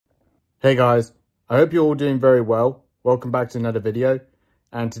Hey guys, I hope you're all doing very well. Welcome back to another video.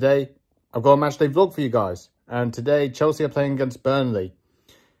 And today, I've got a matchday vlog for you guys. And today, Chelsea are playing against Burnley.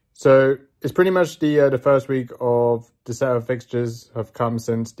 So, it's pretty much the first week of the set of fixtures have come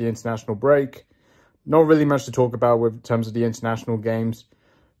since the international break. Not really much to talk about in terms of the international games.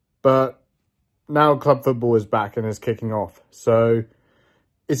 But now club football is back and is kicking off. So,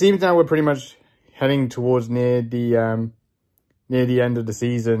 it seems now we're pretty much heading towards near the end of the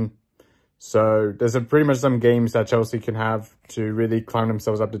season. So there's pretty much some games that Chelsea can have to really climb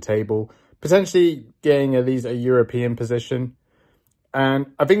themselves up the table, potentially getting at least a European position. And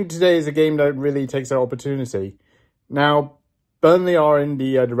I think today is a game that really takes that opportunity. Now, Burnley are in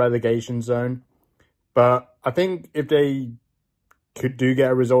the relegation zone, but I think if they do get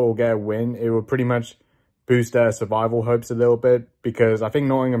a result or get a win, it will pretty much boost their survival hopes a little bit, because I think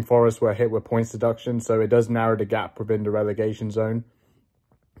Nottingham Forest were hit with points deduction, so it does narrow the gap within the relegation zone.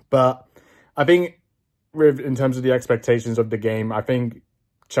 But I think in terms of the expectations of the game, I think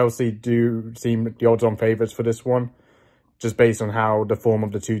Chelsea do seem the odds-on favourites for this one, just based on how the form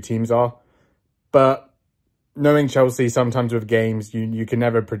of the two teams are. But knowing Chelsea, sometimes with games, you can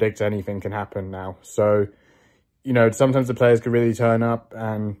never predict anything can happen now. So, you know, sometimes the players could really turn up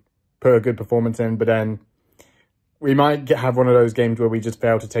and put a good performance in, but then we might have one of those games where we just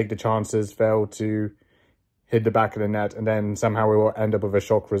fail to take the chances, fail to hit the back of the net, and then somehow we will end up with a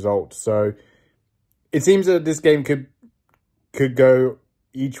shock result. So it seems that this game could go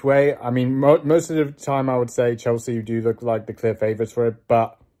each way. I mean, most of the time I would say Chelsea do look like the clear favourites for it.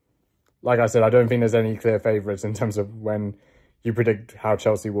 But like I said, I don't think there's any clear favourites in terms of when you predict how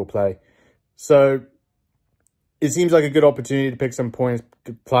Chelsea will play. So it seems like a good opportunity to pick some points,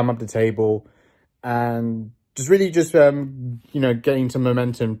 climb up the table, and just getting some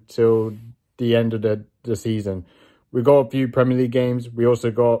momentum till the end of the season. We've got a few Premier League games. We also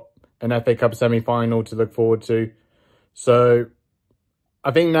got an FA Cup semi-final to look forward to. So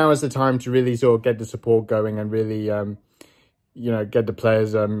I think now is the time to really sort of get the support going and really, get the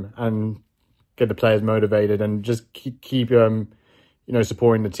players and get the players motivated and just keep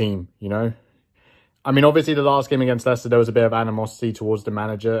supporting the team, I mean, obviously the last game against Leicester, there was a bit of animosity towards the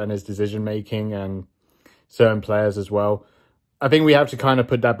manager and his decision-making and certain players as well. I think we have to kind of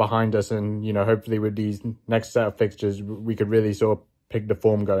put that behind us, and, hopefully with these next set of fixtures, we could really sort of pick the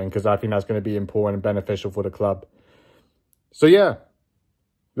form going, because I think that's going to be important and beneficial for the club. So yeah,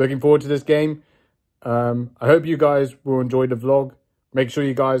 looking forward to this game. I hope you guys will enjoy the vlog. Make sure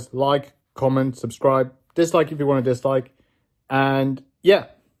you guys like, comment, subscribe, dislike if you want to dislike. And yeah,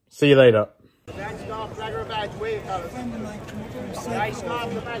 see you later. This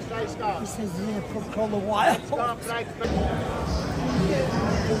is a pub called The Wild.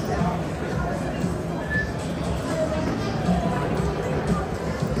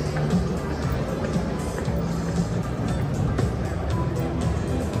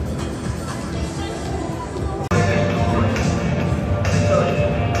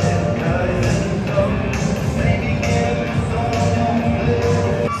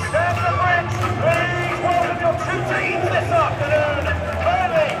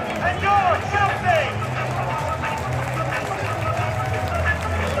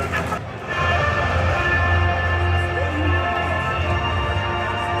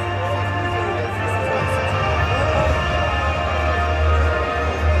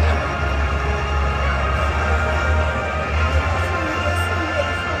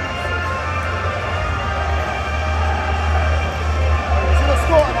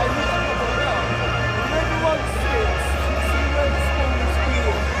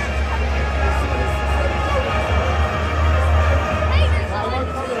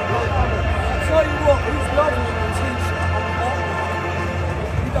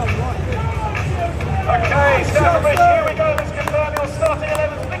 Okay, Stanford, here we go. Let's confirm your starting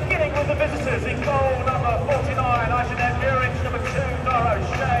 11, beginning with the visitors. In goal, number 49, Arjun Durich, number 2, Doro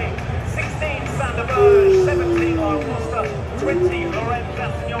Shea, 16, Sander Berge, 17, Lyle Foster, 20, Laurent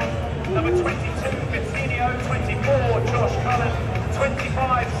Gassignon, number 22, Vitinho, 24, Josh Cullen,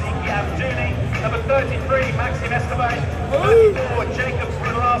 25, Siki Abduni, number 33, Maxim Esteban, 34, Jacob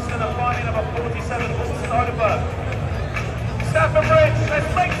Brun-Larsen, and finally number 47, Paul Soderberg. Stamford Bridge, let's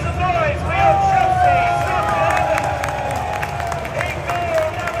make some noise. We are Chelsea, starting 11. In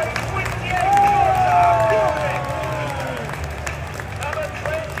goal, number 28, Jota. Number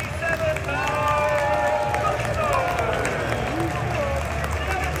 27,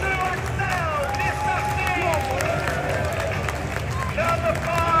 Number 2, Axel Disasi. Number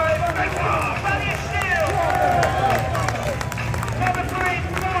 5, Baniashil. Number 3,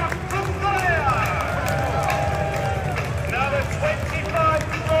 Mark Bumbaya. Number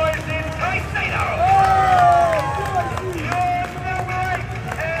 25,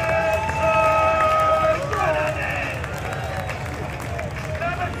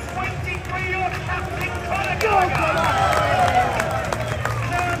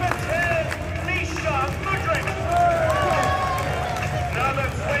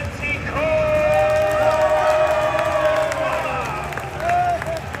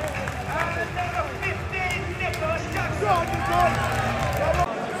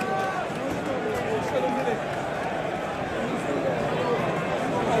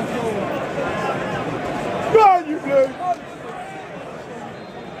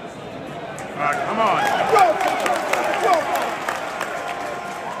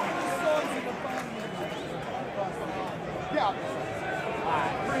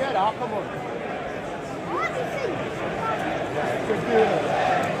 Oh, come on.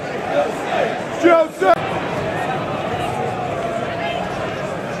 Chelsea!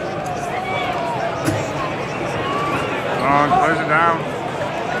 Come on, close it down.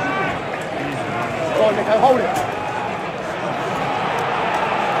 Go on, Nico, hold it.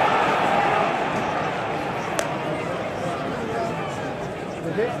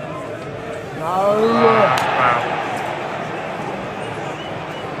 No. Wow.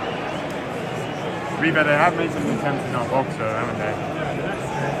 To be fair, they have made some attempts in our box though, haven't they?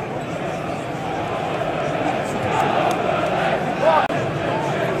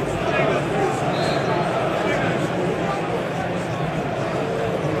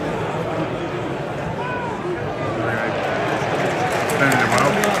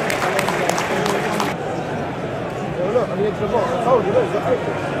 Look, on the edge of the box. I told you, look, it's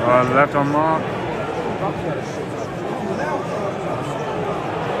open. Left on mark.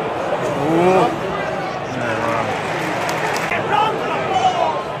 Ooh.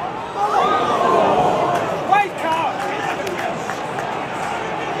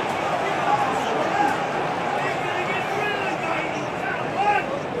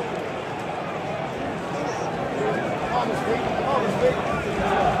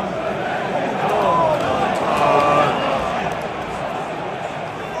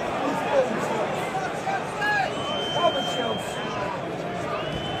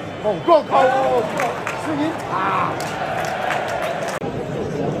 Go, swinging.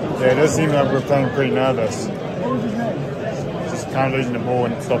 Yeah, it does seem like we're playing pretty nervous. Just kind of losing the ball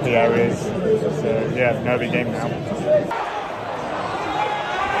in sloppy areas. So yeah, nervy game now.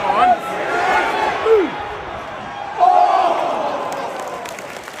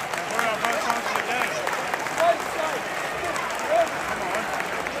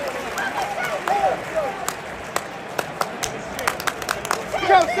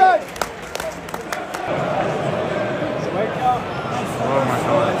 Chelsea! Oh my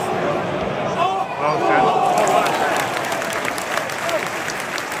god. Well done.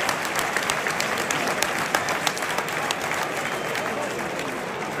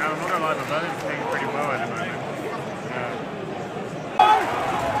 No, I'm not gonna lie, but Burnley's playing pretty well at the moment.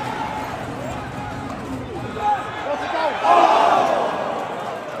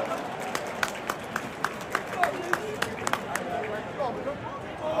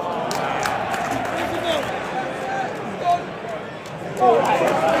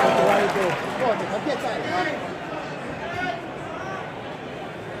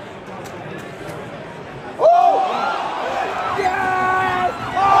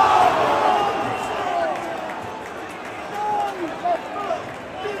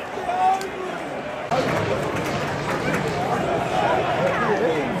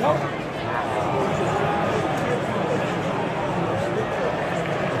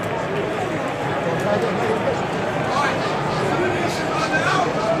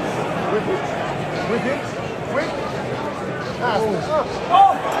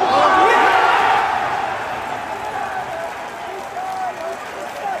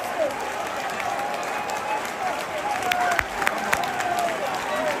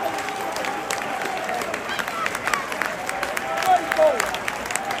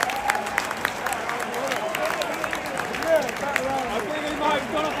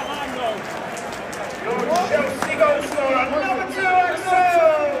 Chelsea goal scorer, number 2,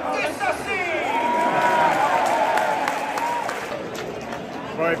 Axel!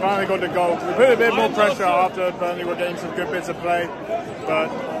 Well, we finally got the goal. We put a bit more pressure after Burnley were getting some good bits of play, but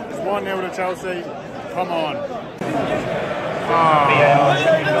it's 1-0 to Chelsea. Come on.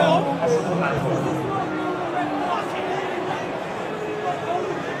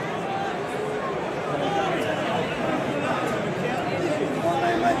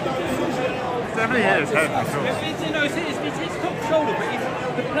 Definitely hit his head for sure. It's top shoulder, but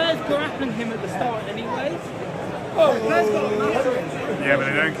the player's grappling him at the start anyway. Oh, the player's got a massive. Yeah, but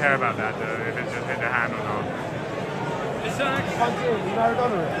they don't care about that though, if it's just hit the hand or not.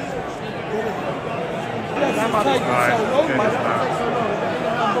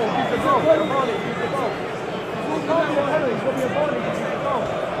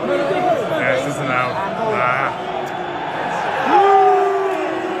 Yeah, it's just an out.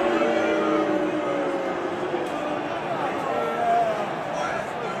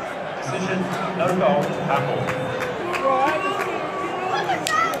 No goal, handball.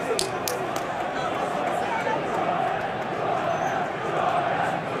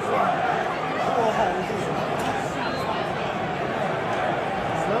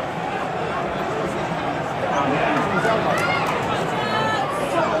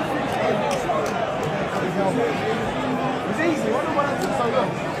 It's easy. I don't know why that took so long.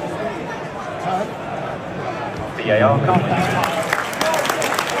 VAR card.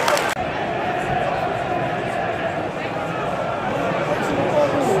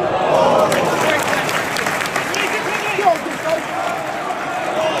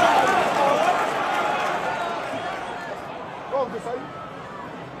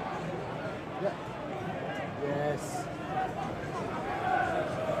 Yes.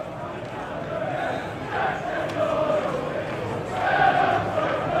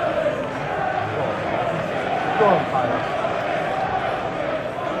 Go on, Tyler.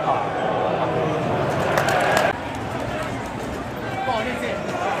 Go on, is it?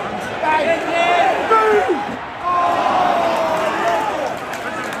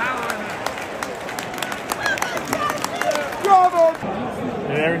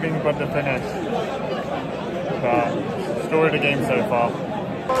 Did everything but the finish. But story of the game so far.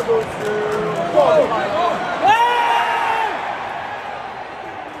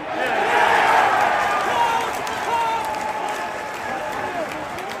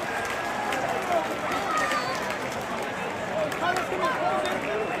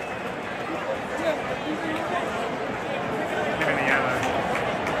 Giving the yellow.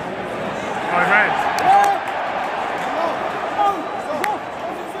 Oh, red.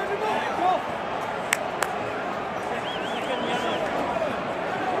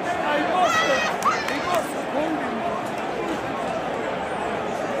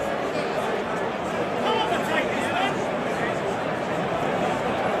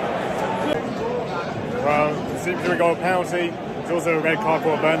 Well, it seems we got a penalty. It's also a red card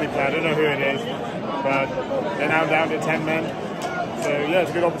for a Burnley player. I don't know who it is, but they're now down to 10 men. So yeah,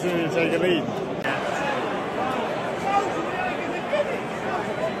 it's a good opportunity to take a lead.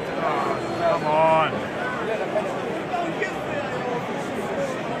 Oh, come on.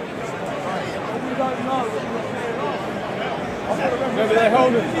 Maybe they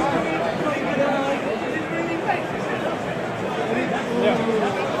hold it.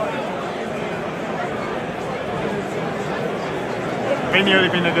 I think the only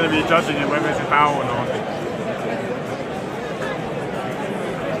thing they're going to be judging is whether it's a foul or not.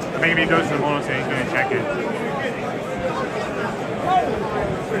 I think if he goes to the monitor, he's going to check it.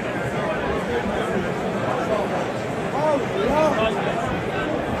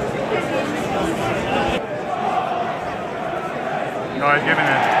 No, he's giving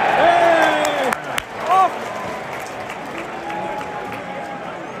it.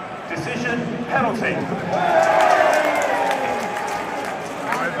 Decision, penalty.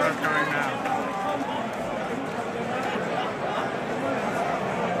 Where's that going now?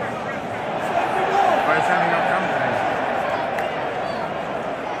 We're sending up company.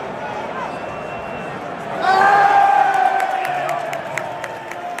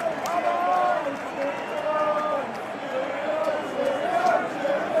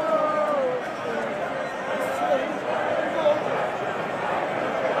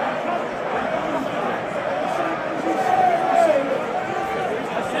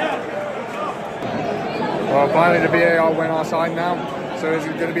 Well, finally the VAR went our side now, so it's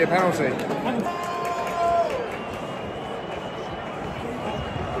going to be a penalty.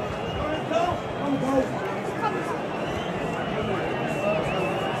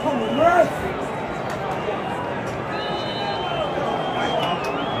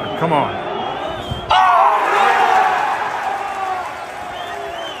 Come on.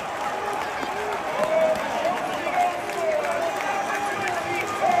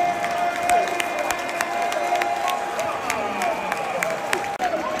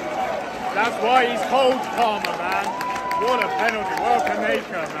 That's why he's cold karma, man. What a penalty, what a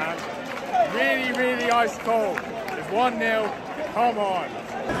panacea, man. Really, really ice cold. It's 1-0, come on.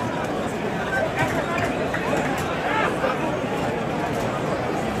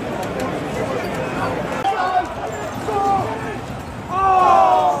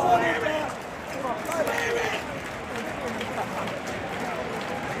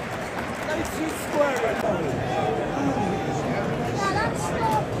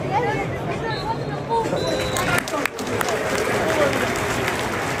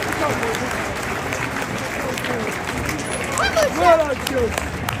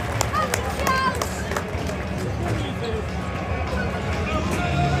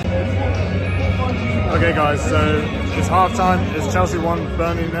 Okay guys, so it's half time, it's Chelsea 1,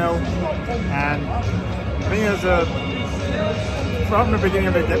 Burnley 0, and I think it was from the beginning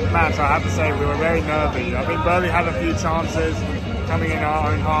of the match, I have to say we were very nervy. I think Burnley had a few chances coming in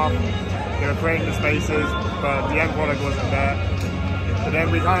our own half, they were creating the spaces, but the end product wasn't there. But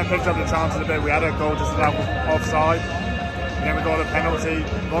then we kind of picked up the chances a bit, we had a goal just about offside, and then we got a penalty,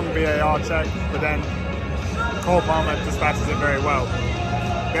 long VAR check, but then Cole Palmer dispatches it very well.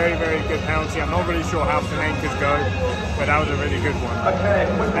 Very, very good penalty. I'm not really sure how Panenka's go, but that was a really good one.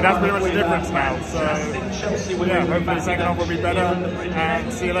 And that's pretty much the difference now. So, yeah, hopefully the second half will be better,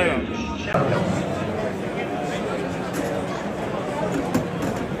 and see you later.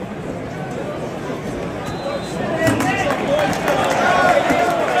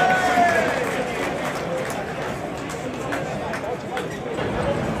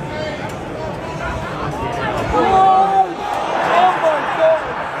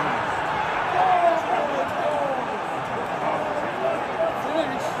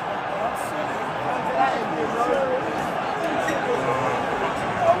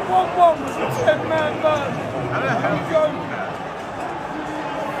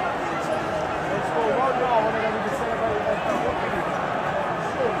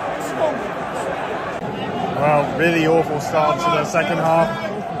 Well, really awful start to the second half.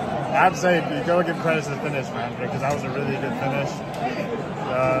 I have to say, you gotta give credit to the finish, man, because that was a really good finish.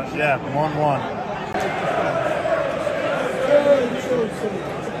 Yeah, 1-1.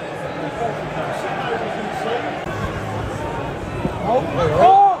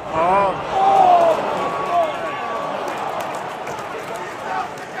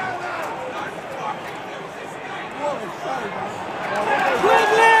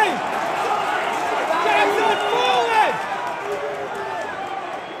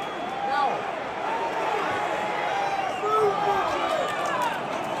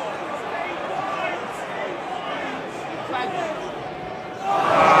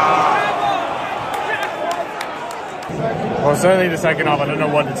 Well, certainly the second half, I don't know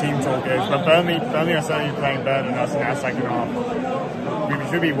what the team talk is, but Burnley are certainly playing better than us in that second half. We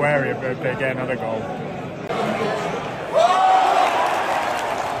should be wary if they get another goal.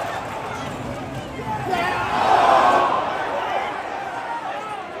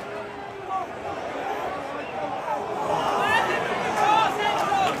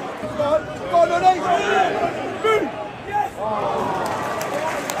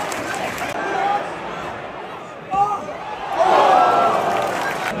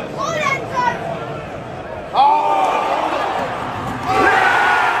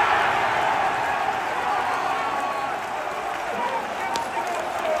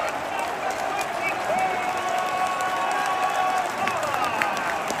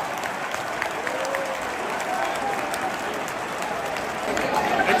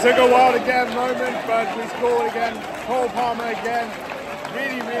 Took a while to get a moment, but we scored again. Cole Palmer again.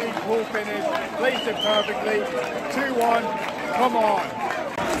 Really, really cool finish. Placed it perfectly. 2-1. Come on.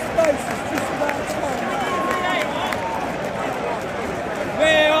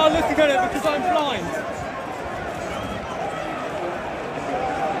 They are looking at it because I'm blind.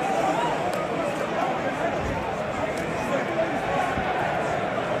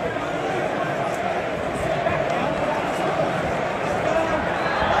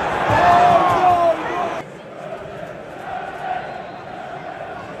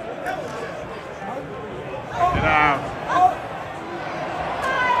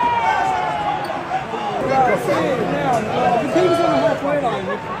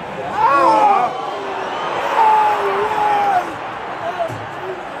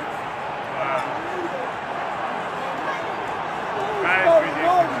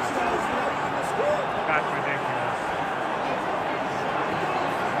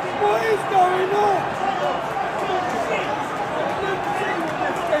 What is going on?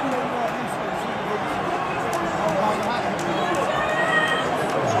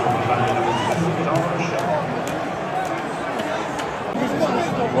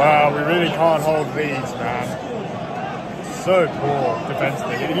 Wow, we really can't hold leads, man. So poor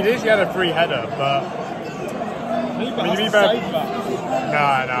defensively. He literally had a free header, but I mean, to be fair, no,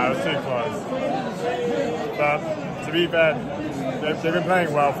 it was too close. But to be fair, they've been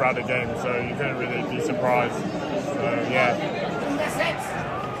playing well throughout the game, so you couldn't really be surprised. So yeah.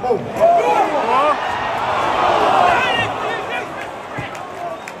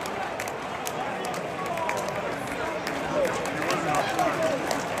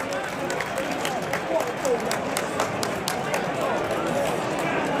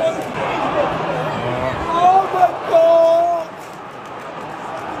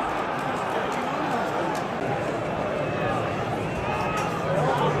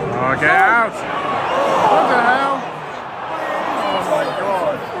 Get out! What the hell? Oh my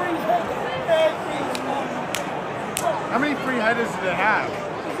god. How many free headers do they have?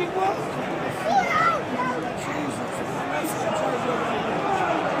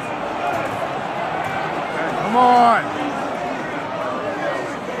 Come on!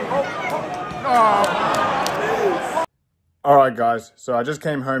 Oh. Alright guys, so I just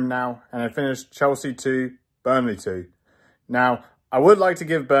came home now and I finished Chelsea 2, Burnley 2. Now, I would like to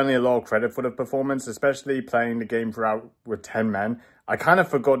give Burnley a lot of credit for the performance, especially playing the game throughout with 10 men. I kind of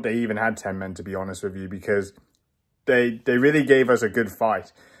forgot they even had 10 men, to be honest with you, because they really gave us a good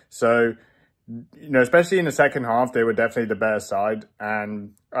fight. So, you know, especially in the second half, they were definitely the better side.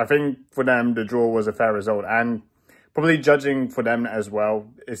 And I think for them, the draw was a fair result. And probably judging for them as well,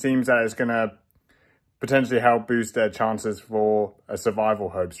 it seems that it's going to potentially help boost their chances for a survival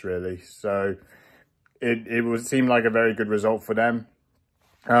hopes, really. So it would seem like a very good result for them.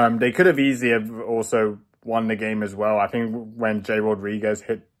 They could have easily have also won the game as well. I think when Jay Rodriguez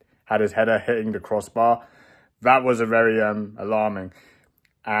had his header hitting the crossbar, that was a very alarming.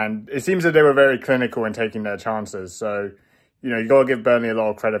 And it seems that they were very clinical in taking their chances. So, you know, you got to give Burnley a lot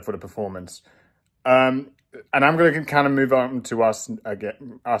of credit for the performance. And I'm going to kind of move on to us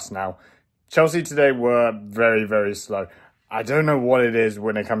now. Chelsea today were very, very slow. I don't know what it is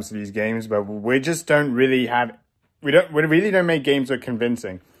when it comes to these games, but we just don't really have... We really don't make games look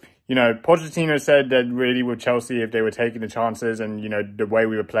convincing. You know, Pochettino said that really with Chelsea, if they were taking the chances and, you know, the way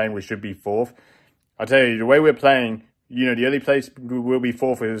we were playing, we should be fourth. I'll tell you, the way we're playing, you know, the only place we will be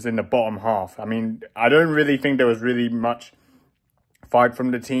fourth is in the bottom half. I mean, I don't really think there was really much fight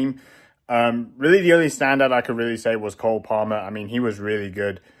from the team. Really, the only standout I could really say was Cole Palmer. I mean, he was really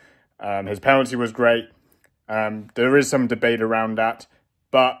good. His penalty was great. There is some debate around that,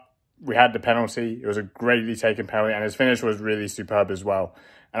 but we had the penalty. It was a greatly taken penalty, and his finish was really superb as well.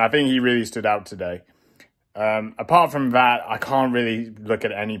 And I think he really stood out today. Apart from that, I can't really look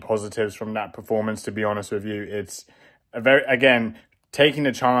at any positives from that performance, to be honest with you. It's again, taking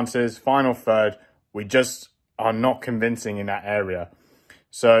the chances, final third, we just are not convincing in that area.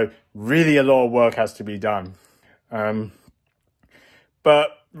 So really a lot of work has to be done. But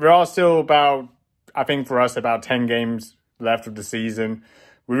there are still about, I think for us, about 10 games left of the season.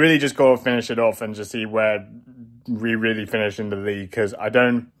 We really just got to finish it off and just see where we really finish in the league. Because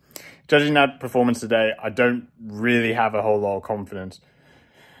judging that performance today, I don't really have a whole lot of confidence.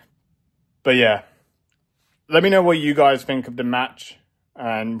 But yeah, let me know what you guys think of the match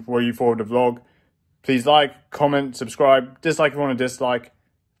and what you thought of the vlog. Please like, comment, subscribe, dislike if you want to dislike.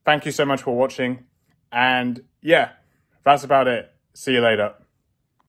 Thank you so much for watching. And yeah, that's about it. See you later.